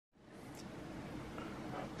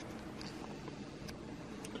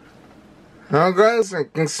Hello guys,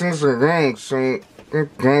 this is the game, so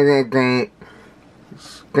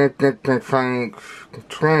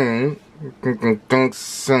train,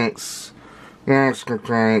 DaulSense, yes,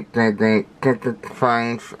 five, thanks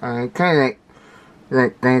again,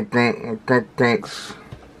 and so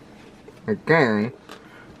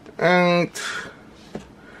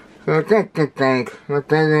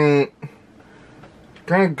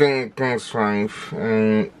thanks five,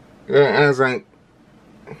 and as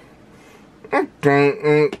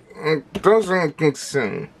it doesn't get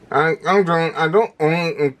soon. I don't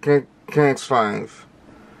own a PS5.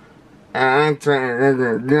 I'm trying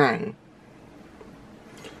to game.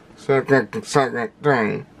 So I got the second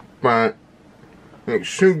thing. But it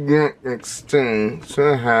should get Steam.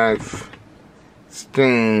 So I have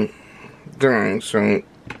Steam doing. So it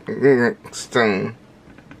get Steam.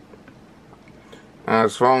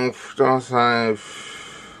 As well as I have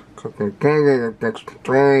cooking candy that's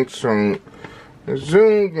played. So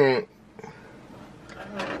Zoom it.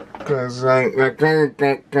 Cause I can't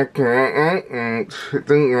get and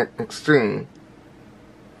think at extreme.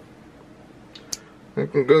 I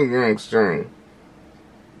can go to extreme.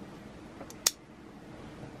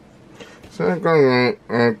 So I go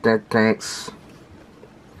at that thanks.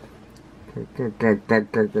 Get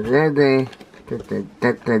ready.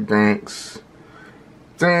 Get thanks.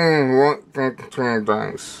 Then what that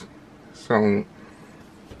paradise. So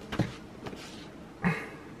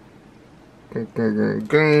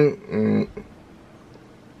game.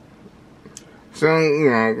 So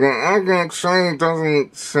yeah, I actually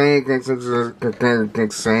doesn't say this is a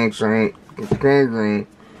competitive stage, right? Competitive,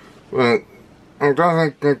 but it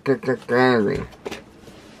doesn't get competitive.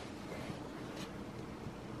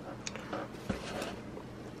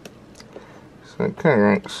 So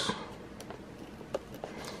correct.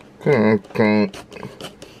 Okay.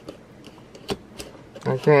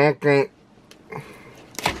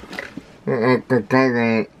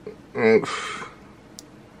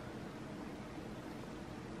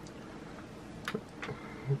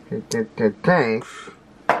 Thanks.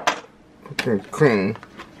 Okay, clean.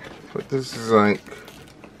 But this is like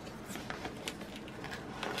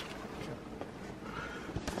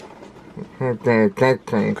that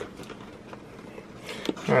thing.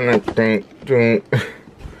 I don't think thanks.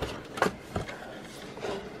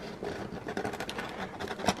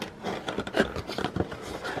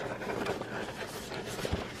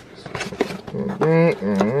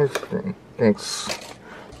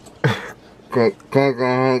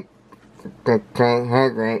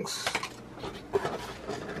 Thanks.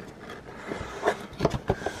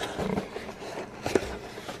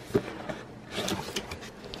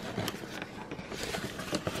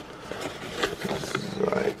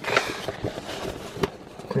 Like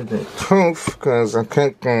the truth, because I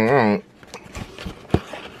can't go out.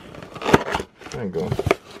 There you go.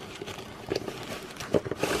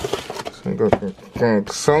 So I go to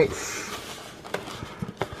that soap.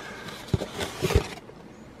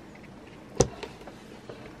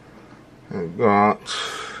 I got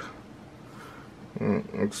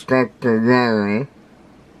expected rally.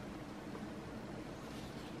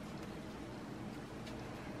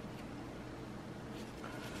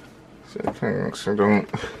 So thanks, I don't.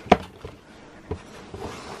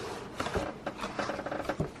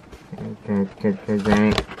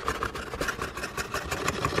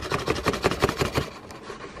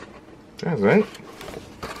 That's it.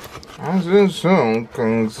 I was so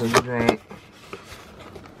concentrate.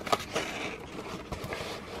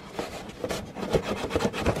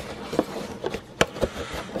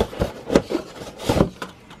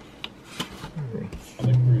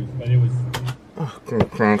 Okay,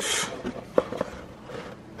 thanks.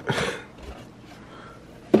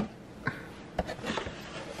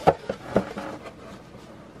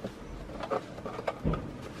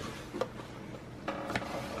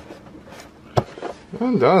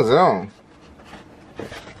 It does, though.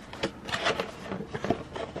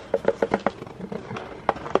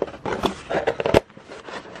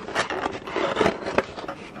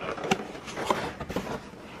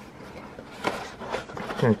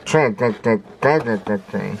 Try that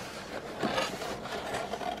thing.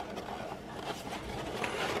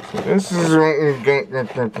 So this is what you get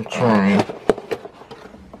the train.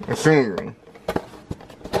 It's easy.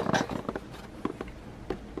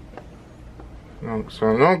 So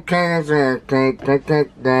no cans or take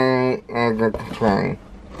that down and get the train.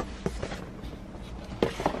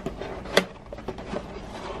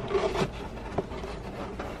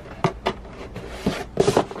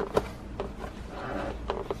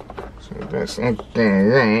 That's not the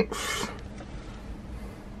length.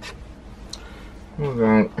 Hold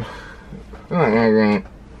on. Like that.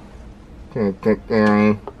 Get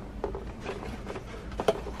there.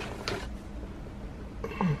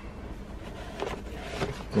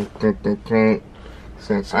 Get.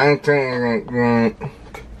 Since I think that,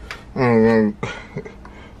 and then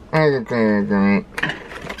everything again.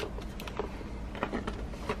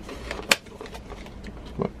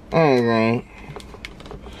 But anyway,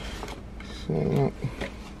 so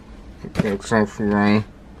except for that.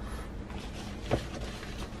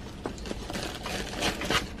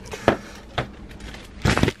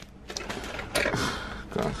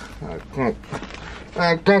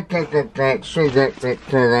 I think she get the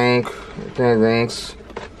links,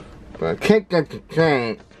 but I can't get the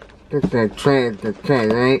train,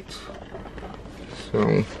 right?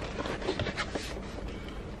 So,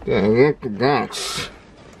 yeah, get the dots.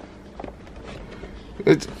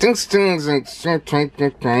 These things like so take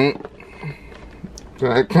the train,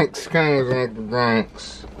 so I think scans like the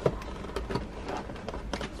dots.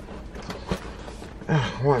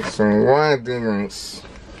 What's so why do this?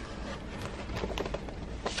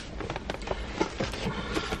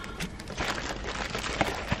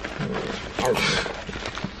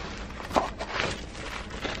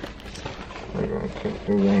 I'm gonna keep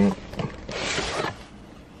doing that.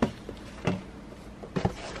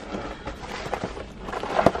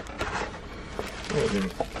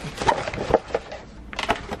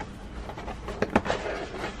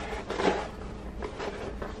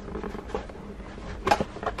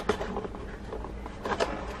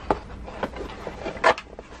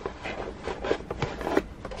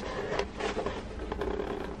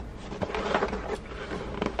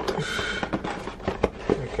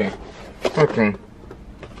 Okay.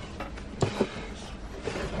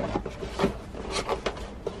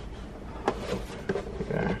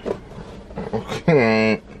 Yeah.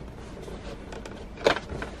 Okay.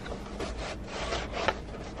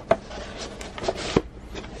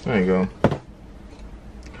 There you go.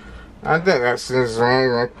 I think that's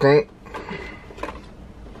designed, I think.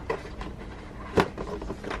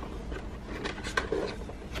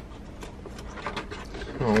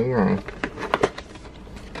 Oh, yeah.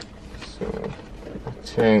 So, I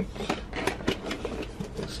take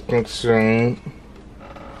this picture.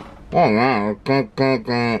 Oh, wow. That.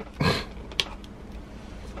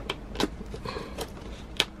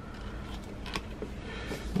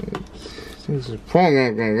 This is probably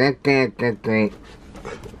that.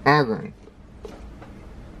 Ugly.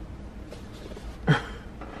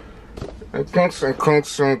 I think I could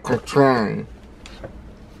say try.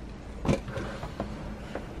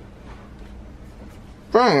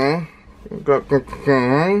 But got the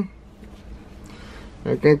thing.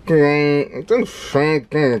 I think it doesn't say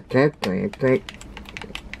that I think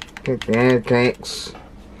the antics.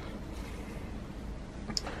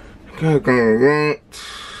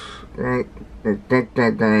 Right,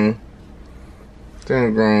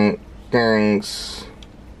 thanks.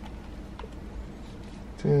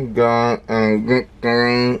 Thank God, get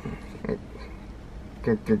that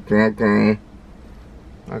thing.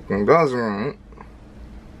 Okay, those are right.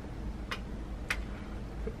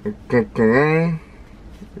 Get the thing.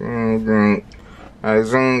 And I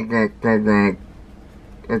zone get the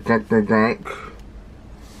deck.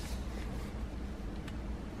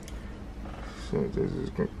 So this is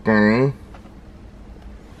the thing.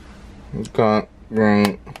 We got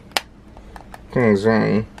the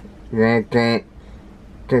thing.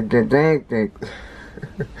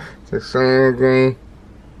 The surgery.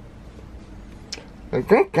 I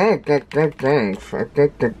think that thanks. I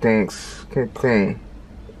think the thanks. Okay.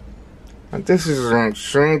 And this is like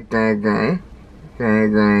straight guy.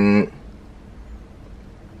 I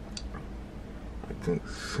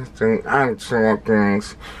think I'm sure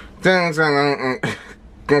things. Things I don't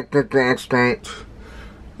get the things straight.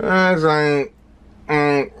 As I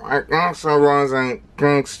also was like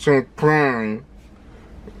thanks to planning.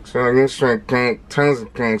 So I guess I take tons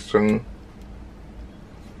of things to me.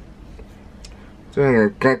 So I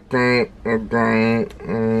get that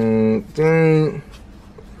thing.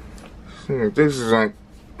 So this is like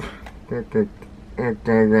that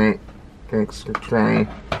thanks to try.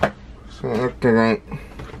 So after that,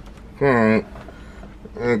 okay,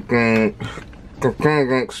 again, the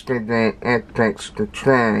thanks to that thanks to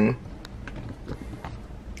try.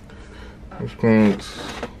 Okay,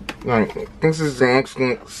 like this is the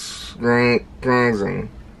actually great rising.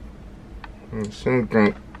 And so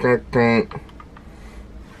that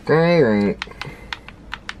daily.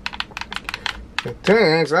 The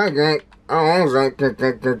things I get, I always like the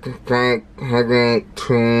headache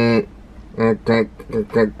to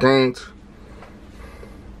the things.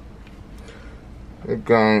 We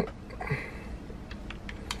got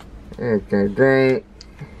the day.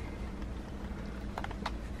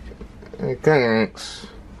 thanks.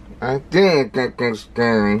 I didn't think it's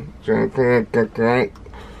scary. So great.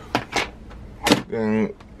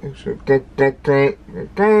 Then you should get that great.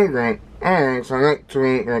 Alright, so I like to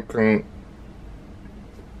eat that great.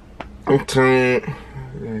 I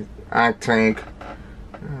think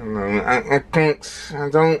I don't know, I think I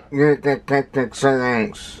don't use that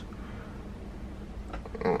settings.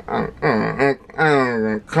 I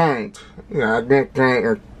can't. Yeah, I get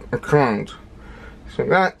that account. So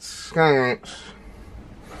that's correct.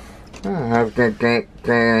 I have to get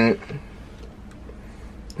that.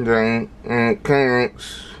 Then correct.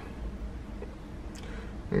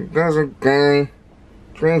 It doesn't go.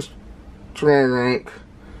 Just link.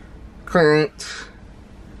 Correct.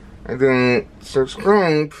 And then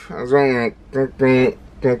subscribe as long as get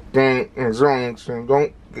that as long so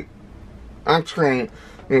don't actually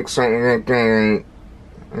excited like that.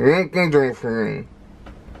 I can do it for you.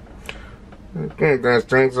 Okay guys,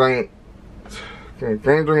 thanks like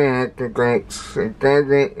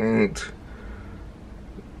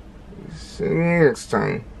see you next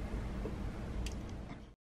time.